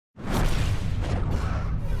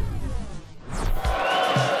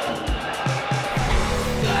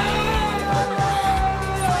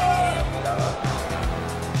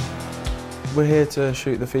We're here to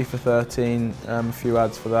shoot the FIFA 13, a few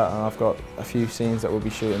ads for that, and I've got a few scenes that we'll be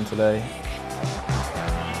shooting today.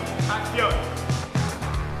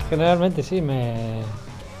 Generalmente sí, me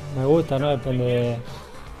gusta, ¿no? Depende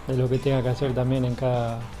de lo que tenga que hacer también en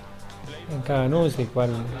cada anuncio y cuál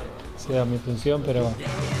sea mi función, pero...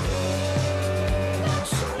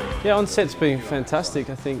 Yeah, on set's been fantastic.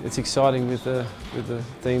 I think it's exciting with the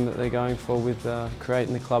theme that they're going for, with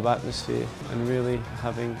creating the club atmosphere and really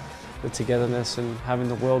having the togetherness and having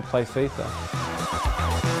the world play FIFA.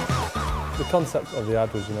 The concept of the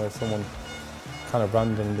ad was, someone kind of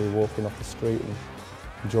randomly walking off the street and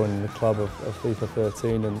joining the club of FIFA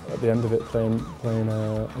 13, and at the end of it playing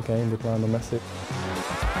a game with Lionel Messi.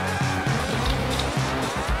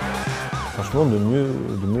 Franchement, de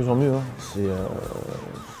mieux en mieux.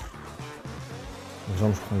 Par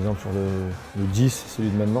exemple, je prends l'exemple sur le 10, celui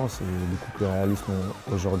de maintenant, c'est beaucoup plus réaliste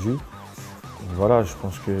aujourd'hui. Voilà, je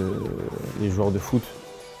pense que les joueurs de foot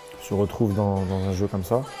se retrouvent dans un jeu comme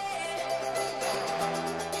ça.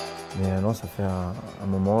 Mais non, ça fait un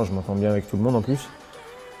moment, je m'entends bien avec tout le monde en plus.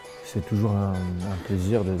 C'est toujours un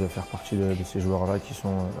plaisir de faire partie de ces joueurs-là qui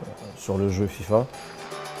sont sur le jeu FIFA.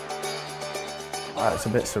 It's a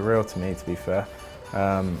bit surreal to me, to be fair.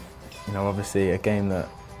 Obviously a game that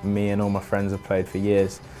me and all my friends have played for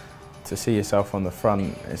years. To see yourself on the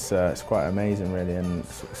front, it's quite amazing, really, and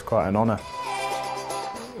it's quite an honour.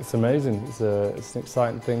 It's amazing. It's an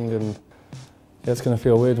exciting thing, and yeah, it's going to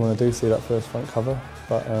feel weird when I do see that first front cover,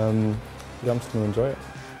 but yeah, I'm just going to enjoy it.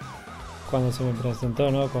 Cuando se me presentó,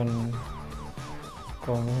 ¿no?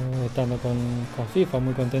 Estando con FIFA,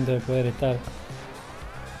 muy contento de poder estar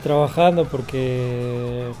trabajando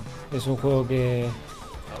porque es un juego que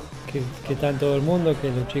está en todo el mundo, que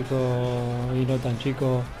los chicos y no tan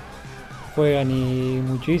chicos juegan y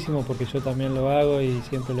muchísimo, porque yo también lo hago y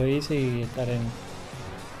siempre lo hice, y estar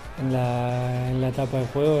en la etapa del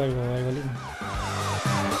juego es algo lindo.